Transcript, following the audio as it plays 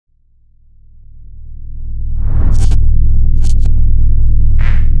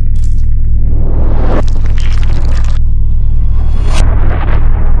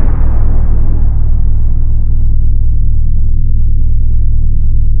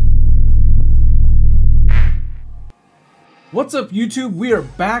What's up YouTube? We are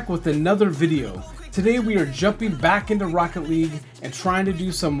back with another video. Today we are jumping back into Rocket League and trying to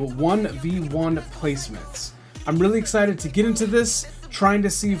do some 1v1 placements. I'm really excited to get into this, trying to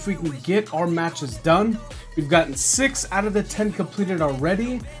see if we can get our matches done. We've gotten 6 out of the 10 completed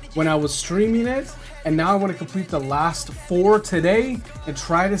already when I was streaming it, and now I want to complete the last 4 today and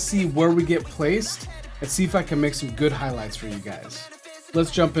try to see where we get placed and see if I can make some good highlights for you guys.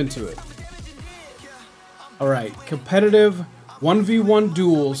 Let's jump into it. Alright, competitive 1v1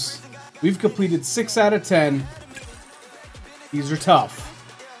 duels. We've completed 6 out of 10. These are tough.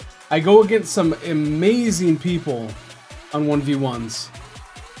 I go against some amazing people on 1v1s.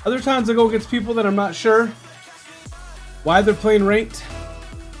 Other times I go against people that I'm not sure why they're playing ranked.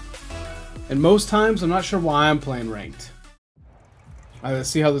 And most times I'm not sure why I'm playing ranked. Alright, let's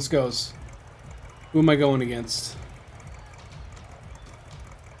see how this goes. Who am I going against?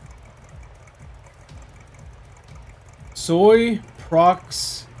 Soy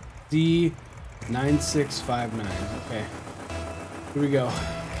Prox D9659. Okay, here we go.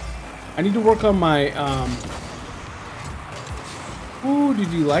 I need to work on my Ooh, did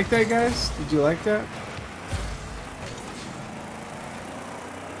you like that, guys? Did you like that?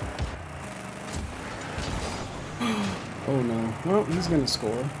 Oh no. Well, he's gonna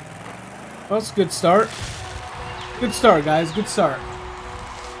score. Well, that's a good start. Good start, guys. Good start.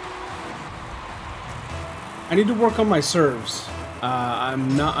 I need to work on my serves.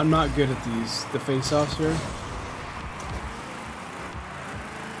 I'm not good at these, the face-offs here.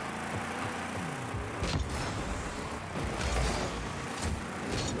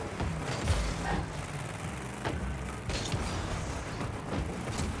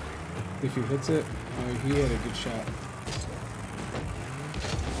 If he hits it, oh, he had a good shot.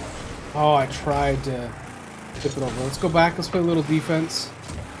 Oh, I tried to tip it over. Let's go back. Let's play a little defense.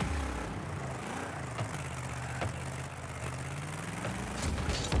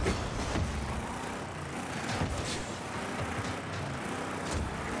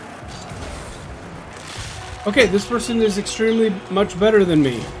 Okay, this person is extremely much better than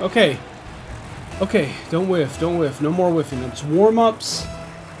me. Okay. Okay, don't whiff, don't whiff. No more whiffing. It's warm-ups.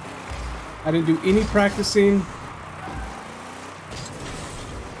 I didn't do any practicing.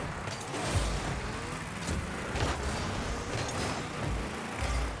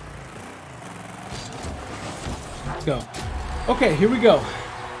 Let's go. Okay, here we go.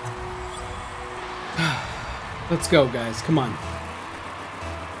 Let's go, guys. Come on.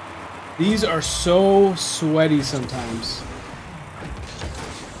 These are so sweaty sometimes.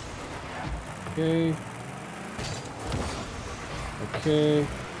 Okay. Okay.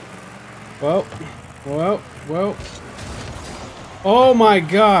 Well. Oh my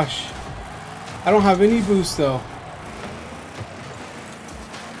gosh. I don't have any boost though.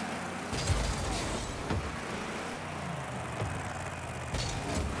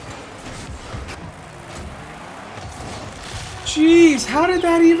 Jeez, how did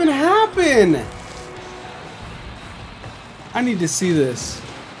that even happen? I need to see this.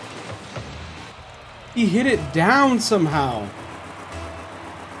 He hit it down somehow.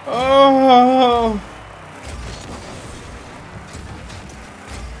 Oh.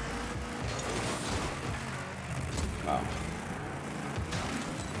 Wow.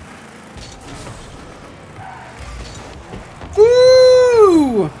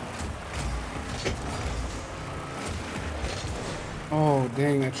 Woo! Oh,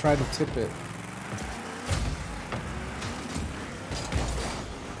 dang, I tried to tip it.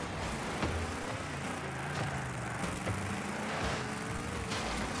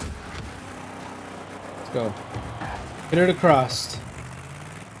 Let's go. Hit it across.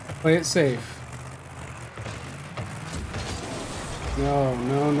 Play it safe. No.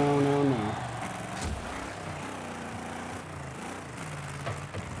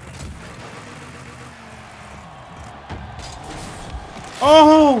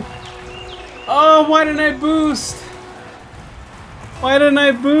 Oh! Oh, why didn't I boost? Why didn't I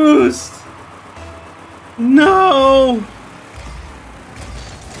boost? No!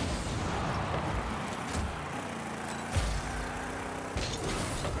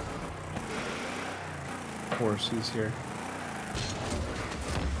 Of course, he's here.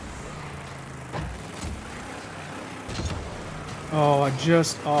 Oh,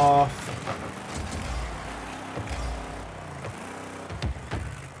 just off.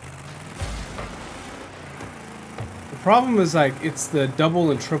 The problem is, like, it's the double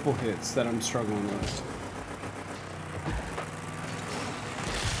and triple hits that I'm struggling with.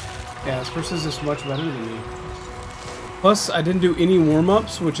 Yeah, this person's just much better than me. Plus, I didn't do any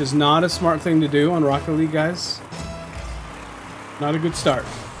warm-ups, which is not a smart thing to do on Rocket League, guys. Not a good start.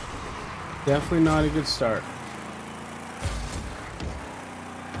 Definitely not a good start.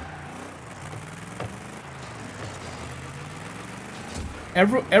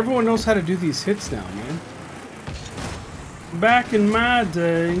 Everyone knows how to do these hits now, man. Back in my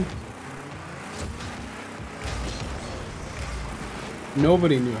day,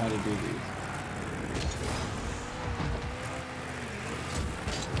 nobody knew how to do these.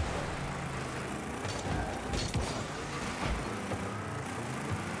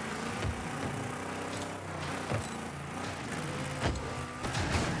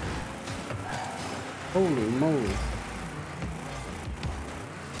 Holy moly.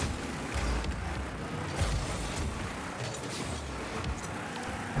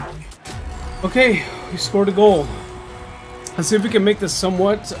 Okay, we scored a goal. Let's see if we can make this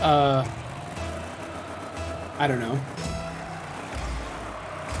somewhat, I don't know,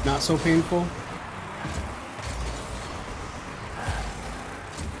 not so painful.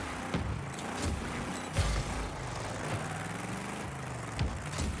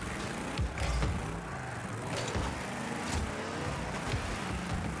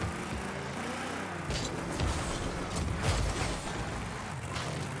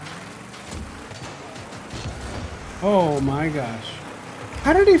 Oh my gosh.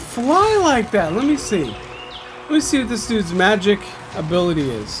 How did he fly like that? Let me see. Let me see what this dude's magic ability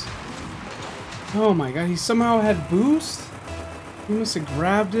is. Oh my god, he somehow had boost? He must have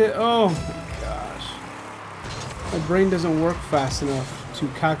grabbed it. Oh my gosh. My brain doesn't work fast enough to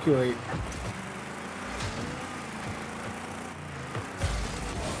calculate.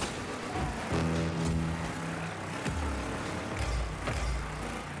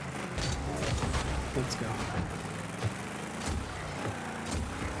 Let's go.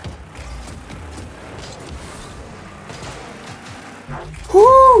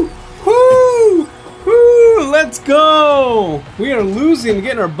 Whoo! Whoo! Whoo! Let's go! We are losing,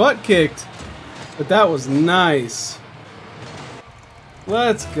 getting our butt kicked. But that was nice.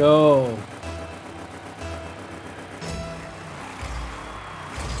 Let's go.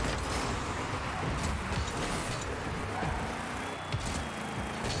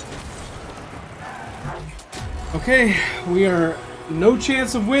 Okay, we are no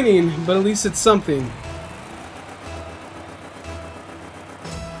chance of winning, but at least it's something.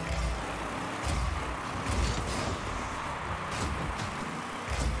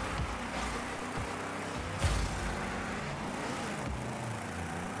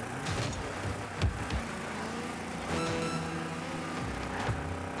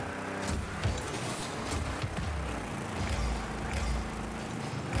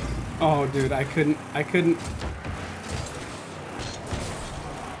 Oh, dude, I couldn't. I'm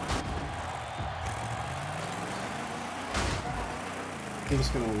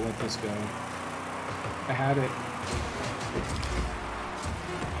just gonna let this go. I had it.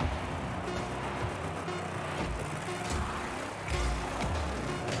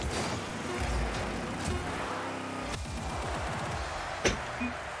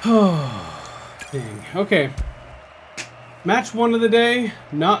 Oh, dang. Okay. Match 1 of the day,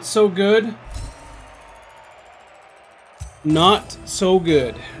 not so good. Not so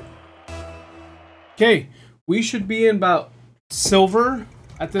good. Okay, we should be in about silver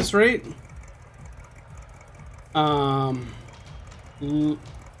at this rate.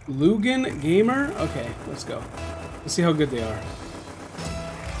 Lugan Gamer? Okay, let's go. Let's see how good they are.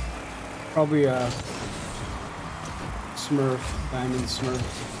 Probably a Smurf, Diamond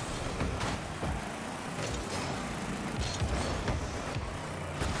Smurf.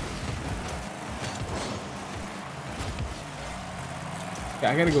 Yeah,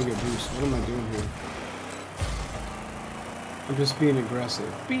 I gotta go get boost. What am I doing here? I'm just being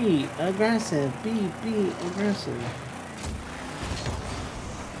aggressive. Be aggressive. Be aggressive.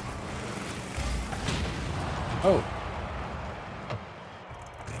 Oh.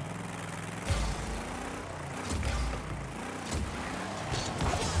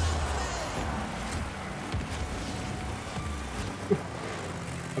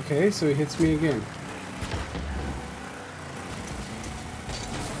 Okay, so he hits me again.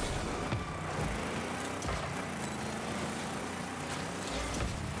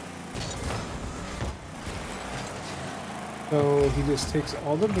 So he just takes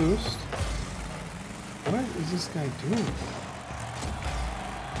all the boost. What is this guy doing?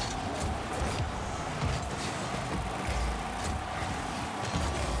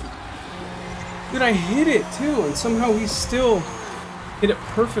 Dude, I hit it too, and somehow he still hit it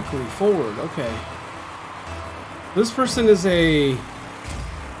perfectly forward. Okay. This person is a...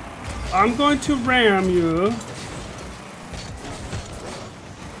 I'm going to ram you.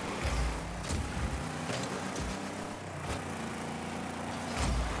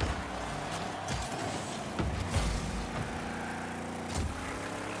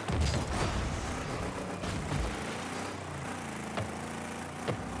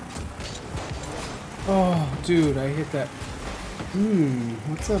 dude, I hit that.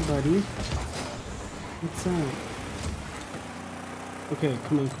 What's up, buddy? What's up? Okay,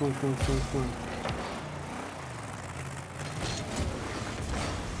 come on, come on, come on, come on, come on.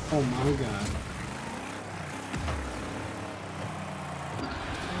 Oh my god.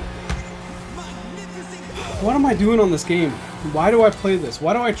 What am I doing on this game? Why do I play this?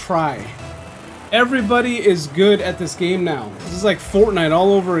 Why do I try? Everybody is good at this game now. This is like Fortnite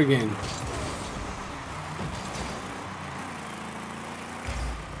all over again.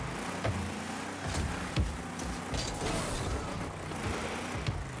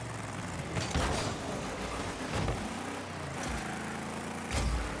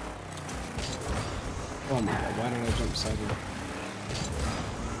 Oh my god, why did I jump side here?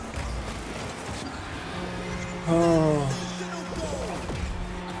 Oh.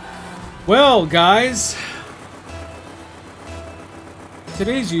 Well, guys,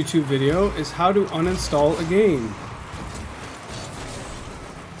 today's YouTube video is how to uninstall a game.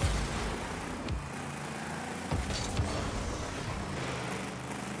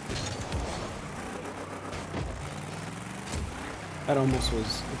 That almost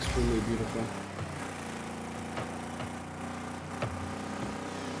was extremely beautiful.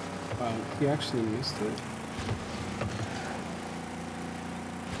 Wow, he actually missed it.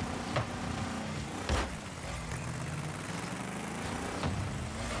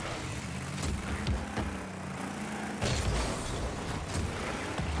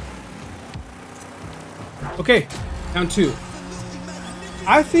 Okay, down 2.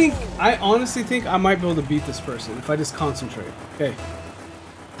 I honestly think I might be able to beat this person if I just concentrate. Okay.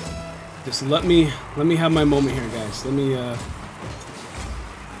 Just let me have my moment here, guys. Let me go.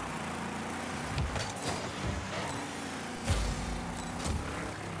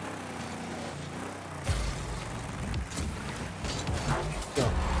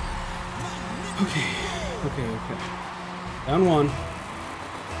 Okay. Down 1.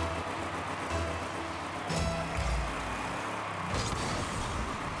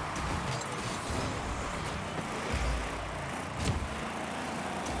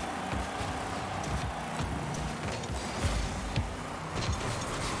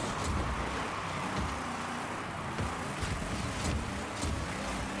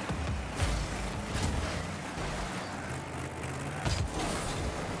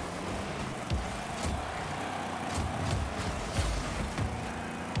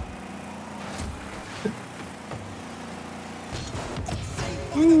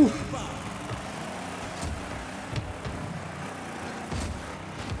 Ooh.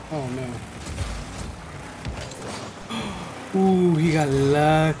 Oh no. Ooh, he got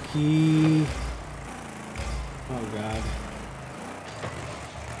lucky. Oh god.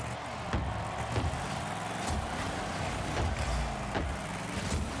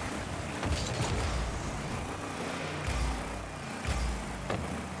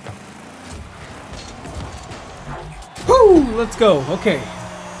 Woo! Let's go. Okay.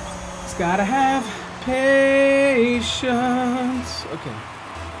 Just gotta have patience. Okay.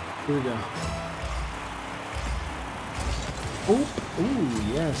 Here we go. Oh,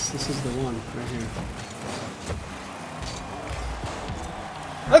 ooh, yes, this is the one right here.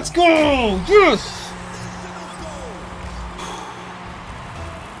 Let's go! Yes!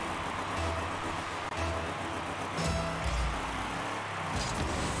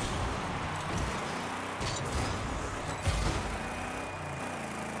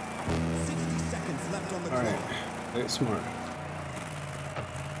 Alright, very smart.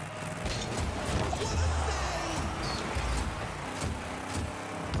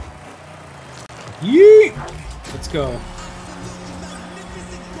 Yeet! Let's go.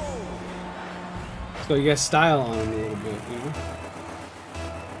 So you got style on him a little bit, you know?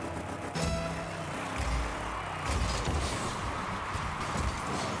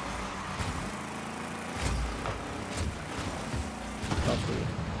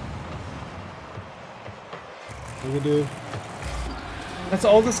 What do we do? That's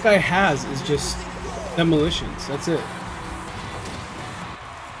all this guy has is just demolitions. That's it.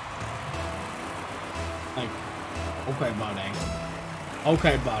 Like, okay, buddy.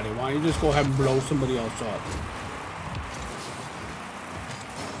 Okay, buddy. Why don't you just go ahead and blow somebody else up?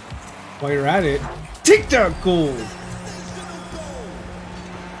 While you're at it, take that gold.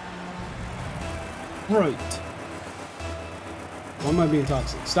 Right. Why am I being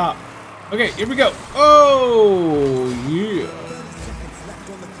toxic? Stop. Okay, here we go. Oh, yeah.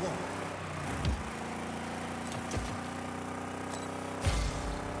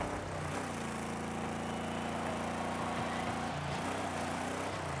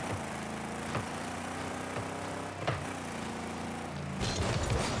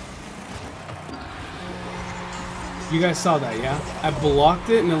 You guys saw that, yeah? I blocked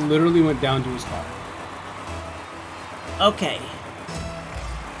it and it literally went down to his car. Okay.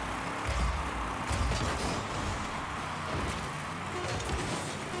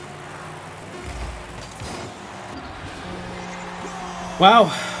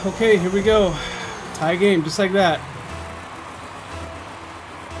 Wow. Okay, here we go. Tie game, just like that.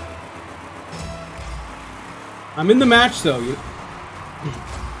 I'm in the match, though.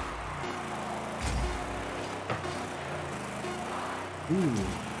 Ooh.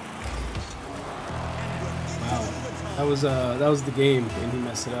 Wow. That was the game, and he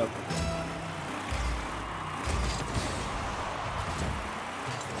messed it up.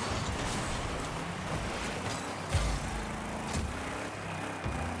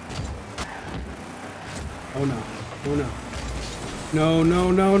 Oh no. Oh no. No,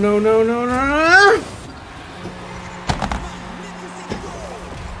 no, no, no, no, no, no, no!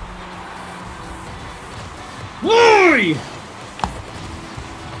 Why?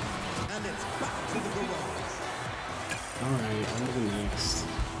 Alright, on to the next.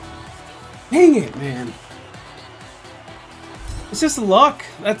 Dang it, man. It's just luck.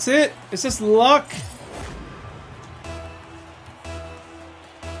 That's it. It's just luck.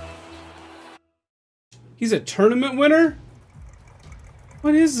 He's a tournament winner?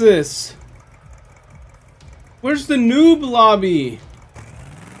 What is this? Where's the noob lobby?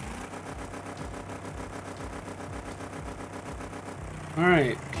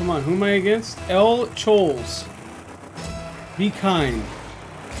 Alright, come on. Who am I against? L. Choles. Be kind,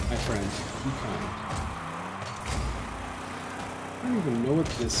 my friend. Be kind. I don't even know what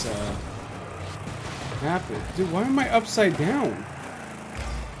this happened. Dude, why am I upside down?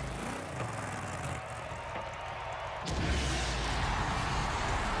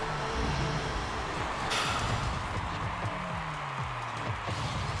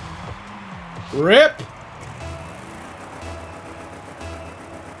 Rip!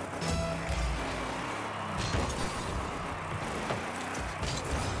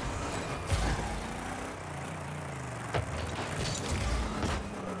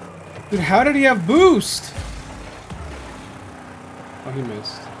 Dude, how did he have boost? Oh, he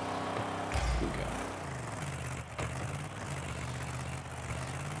missed. Here we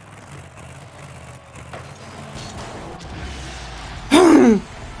go.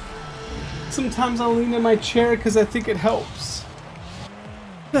 Sometimes I'll lean in my chair because I think it helps.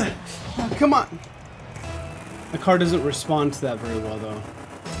 Oh, come on. My car doesn't respond to that very well, though.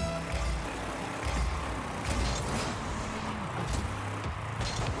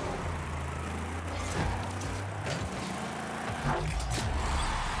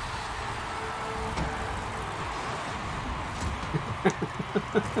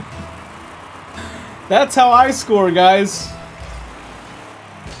 That's how I score, guys.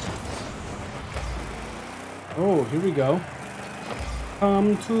 Oh, here we go.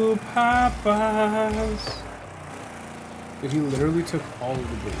 Come to Papa's. Dude, he literally took all of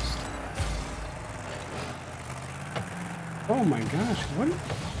the boost. Oh my gosh, what?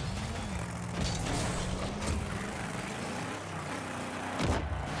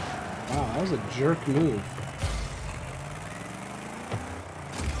 Wow, that was a jerk move.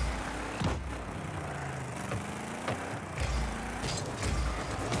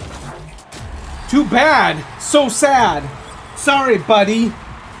 Too bad. So sad. Sorry, buddy.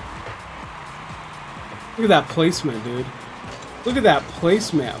 Look at that placement, dude. Look at that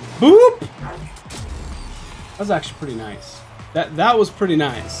placement. Boop! That was actually pretty nice. That was pretty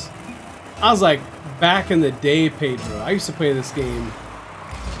nice. I was like, back in the day, Pedro. I used to play this game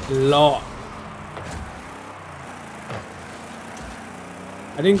a lot.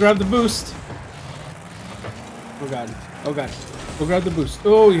 I didn't grab the boost. Oh god. Oh god. We'll grab the boost.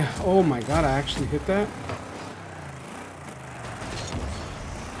 Oh yeah. Oh my god, I actually hit that.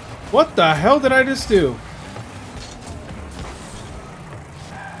 What the hell did I just do?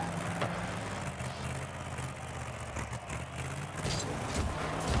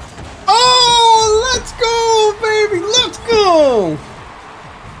 Oh, let's go, baby. Let's go.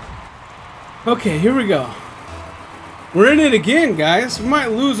 Okay, here we go. We're in it again, guys. We might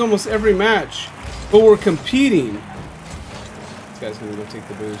lose almost every match, but we're competing. This guy's gonna go take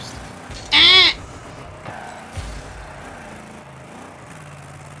the boost.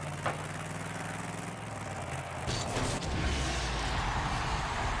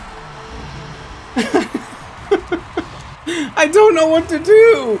 I don't know what to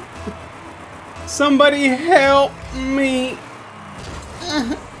do. Somebody help me.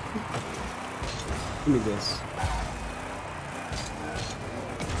 Give me this.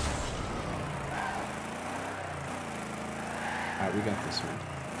 Alright, we got this one.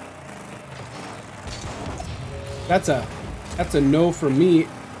 That's a no for me,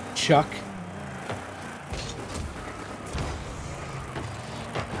 Chuck.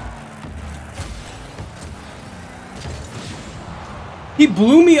 He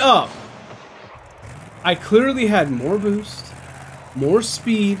blew me up. I clearly had more boost, more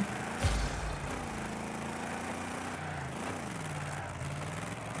speed.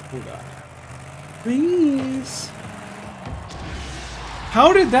 Oh god. Please.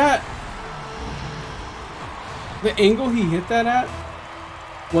 How did that... The angle he hit that at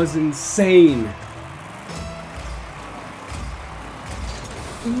was insane.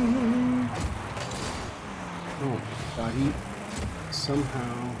 Oh my god, he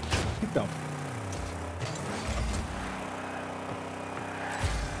somehow... Get the...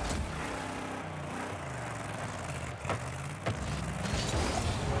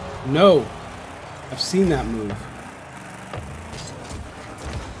 No! I've seen that move.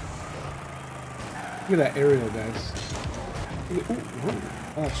 Look at that aerial, guys. Ooh, oh,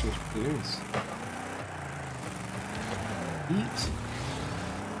 that actually was pretty nice. Eat.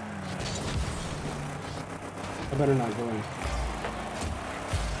 I better not go in.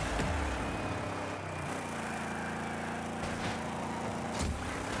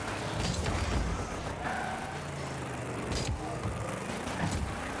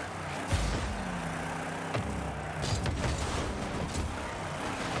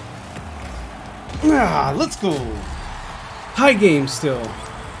 Ah, let's go. High game still.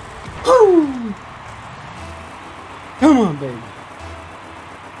 Woo! Come on, baby.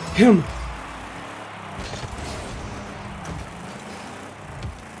 Come on.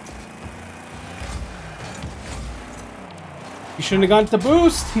 He shouldn't have got the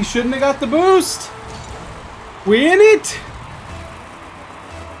boost. He shouldn't have got the boost. We in it.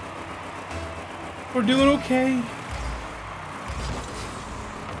 We're doing okay.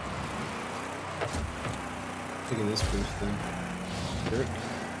 Look at this boost thing. Jerk.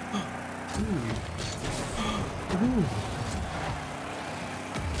 Ooh.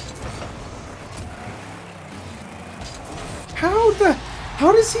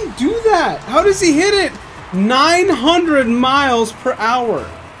 How does he do that? How does he hit it 900 miles per hour?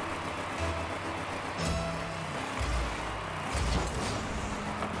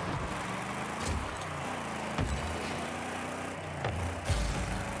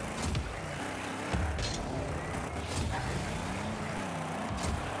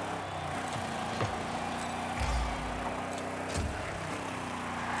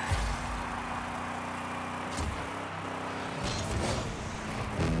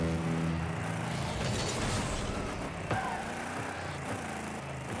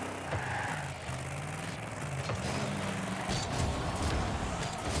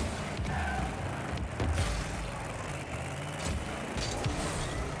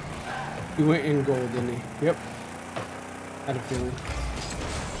 He went in gold, didn't he? Yep. Had a feeling.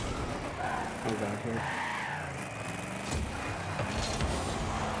 Oh god, here.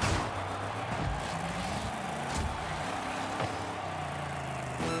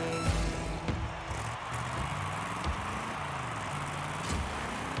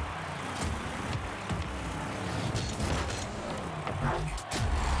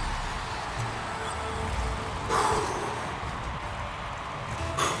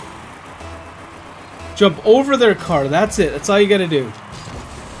 Jump over their car. That's it. That's all you gotta do.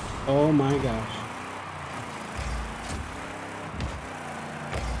 Oh my gosh.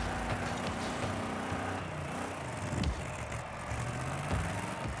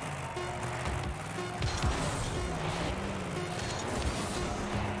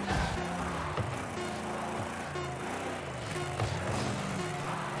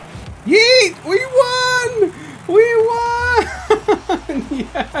 Yeet! We won! We won!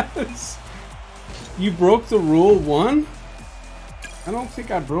 Yes! You broke the rule 1? I don't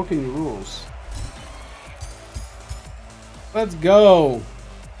think I've broken any rules. Let's go.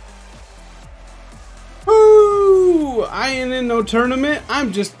 Woo! I ain't in no tournament.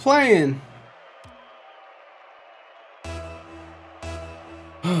 I'm just playing.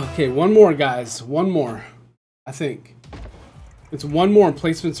 Okay, one more, guys. One more. I think. It's one more and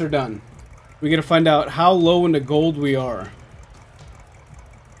placements are done. We gotta find out how low into gold we are.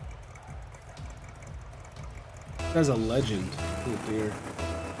 This guy's a legend. Oh dear.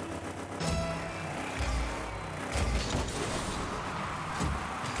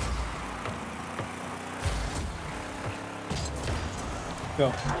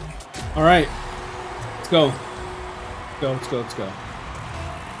 Go. All right. Let's go. Let's go. Let's go. Let's go.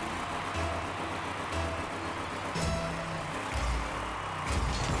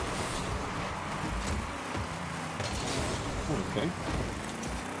 Okay.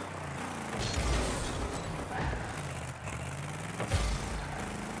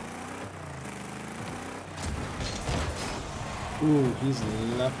 Ooh, he's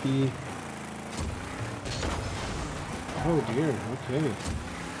lucky. Oh dear, okay.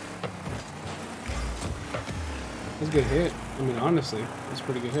 That's a good hit. I mean, honestly, that's a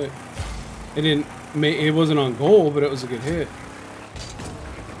pretty good hit. It wasn't on goal, but it was a good hit.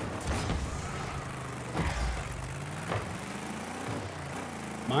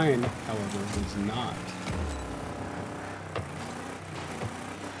 Mine, however, was not.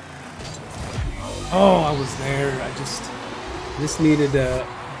 Oh, I was there. I just needed a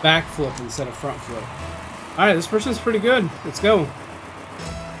backflip instead of front flip. All right, this person's pretty good. Let's go.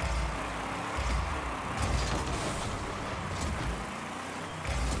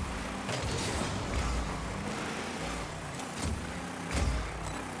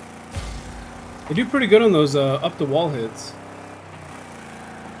 They do pretty good on those up the wall hits.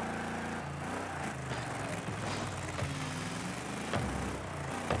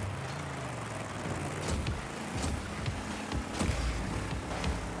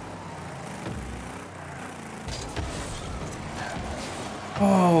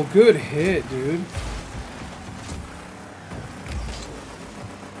 Oh, good hit, dude.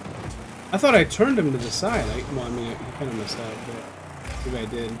 I thought I turned him to the side. Well, I mean, he kind of messed up, but maybe I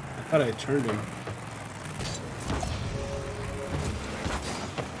did. I thought I turned him.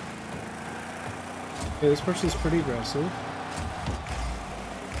 Okay, this person's pretty aggressive.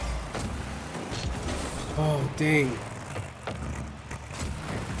 Oh, dang.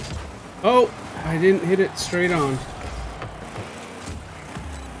 Oh, I didn't hit it straight on.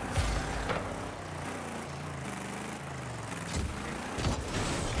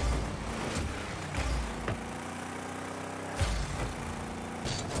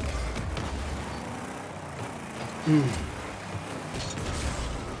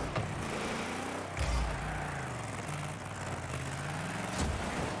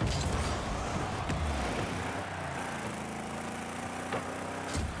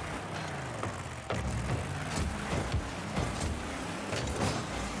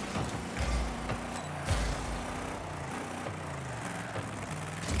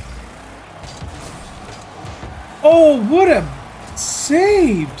 Oh, what a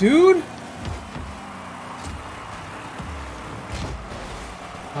save, dude!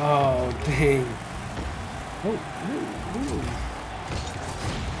 Oh, dang. Oh, ooh.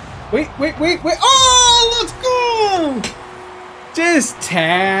 Wait. Oh, let's go! Just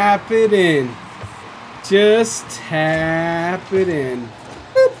tap it in. Just tap it in.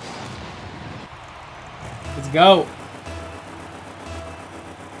 Boop. Let's go.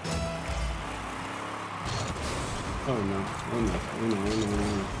 Oh no. Oh no.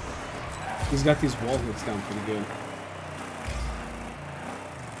 He's got these wall hits down pretty good.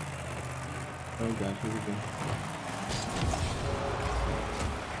 Oh god, here we go.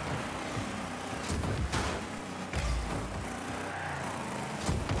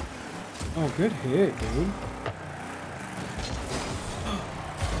 Oh, good hit, dude.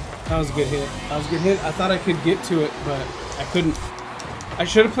 That was a good hit. I thought I could get to it, but I couldn't. I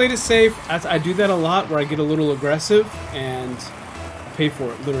should have played it safe. I do that a lot where I get a little aggressive and I pay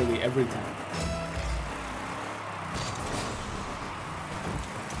for it literally every time.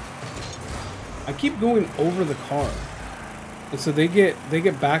 I keep going over the car. And so they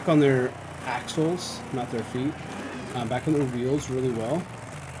get back on their axles, not their feet, back on their wheels really well.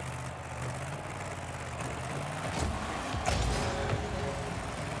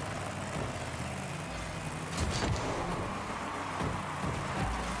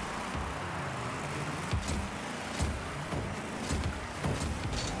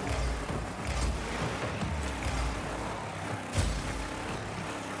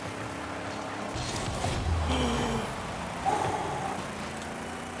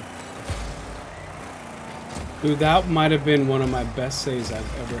 Dude, that might have been one of my best saves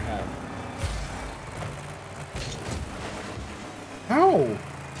I've ever had. How?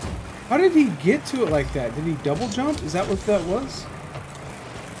 How did he get to it like that? Did he double jump? Is that what that was?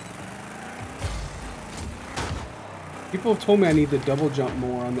 People have told me I need to double jump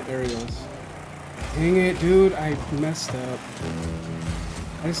more on the aerials. Dang it, dude. I messed up.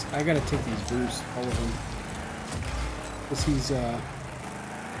 I gotta take these boosts, all of them. Because he's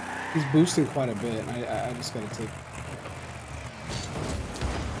boosting quite a bit. I just gotta take.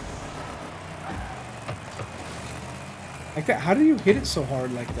 Like that. How do you hit it so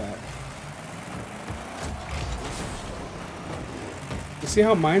hard like that? You see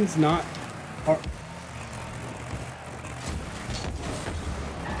how mine's not hard?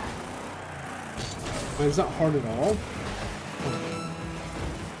 Mine's not hard at all.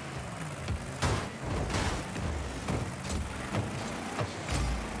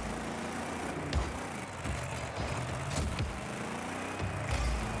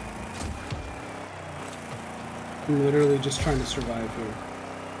 I'm literally just trying to survive here.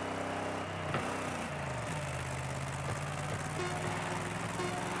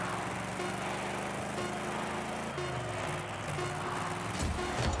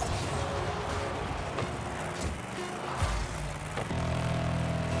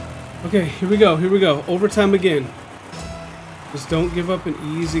 Okay, here we go, here we go. Overtime again. Just don't give up an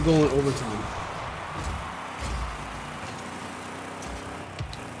easy goal in overtime.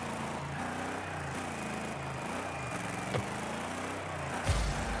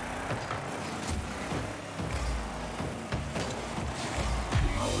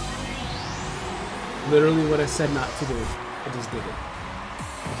 Literally what I said not to do. I just did it.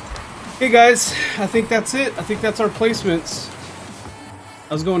 Hey guys, I think that's it. I think that's our placements.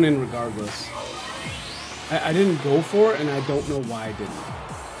 I was going in regardless. I didn't go for it, and I don't know why I didn't.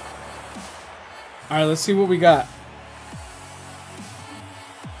 Alright, let's see what we got.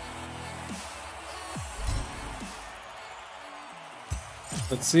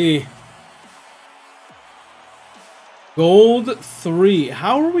 Let's see. Gold 3.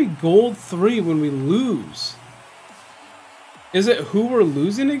 How are we gold 3 when we lose? Is it who we're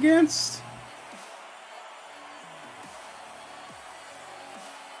losing against?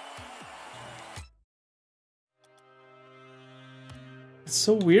 It's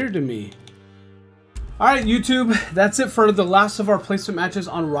so weird to me. Alright, YouTube, that's it for the last of our placement matches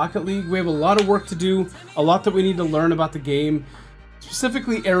on Rocket League. We have a lot of work to do, a lot that we need to learn about the game,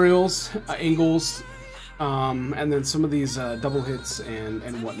 specifically aerials, angles, and then some of these double hits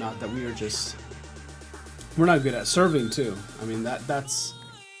and whatnot that we're not good at. Serving too. I mean, that's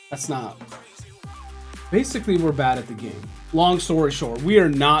not. Basically, we're bad at the game. Long story short, we are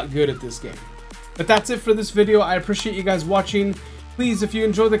not good at this game. But that's it for this video. I appreciate you guys watching. Please, if you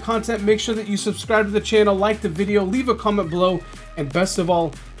enjoy the content, make sure that you subscribe to the channel, like the video, leave a comment below, and best of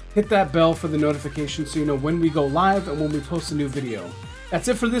all, hit that bell for the notification so you know when we go live and when we post a new video. That's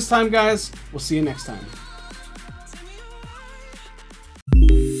it for this time, guys. We'll see you next time.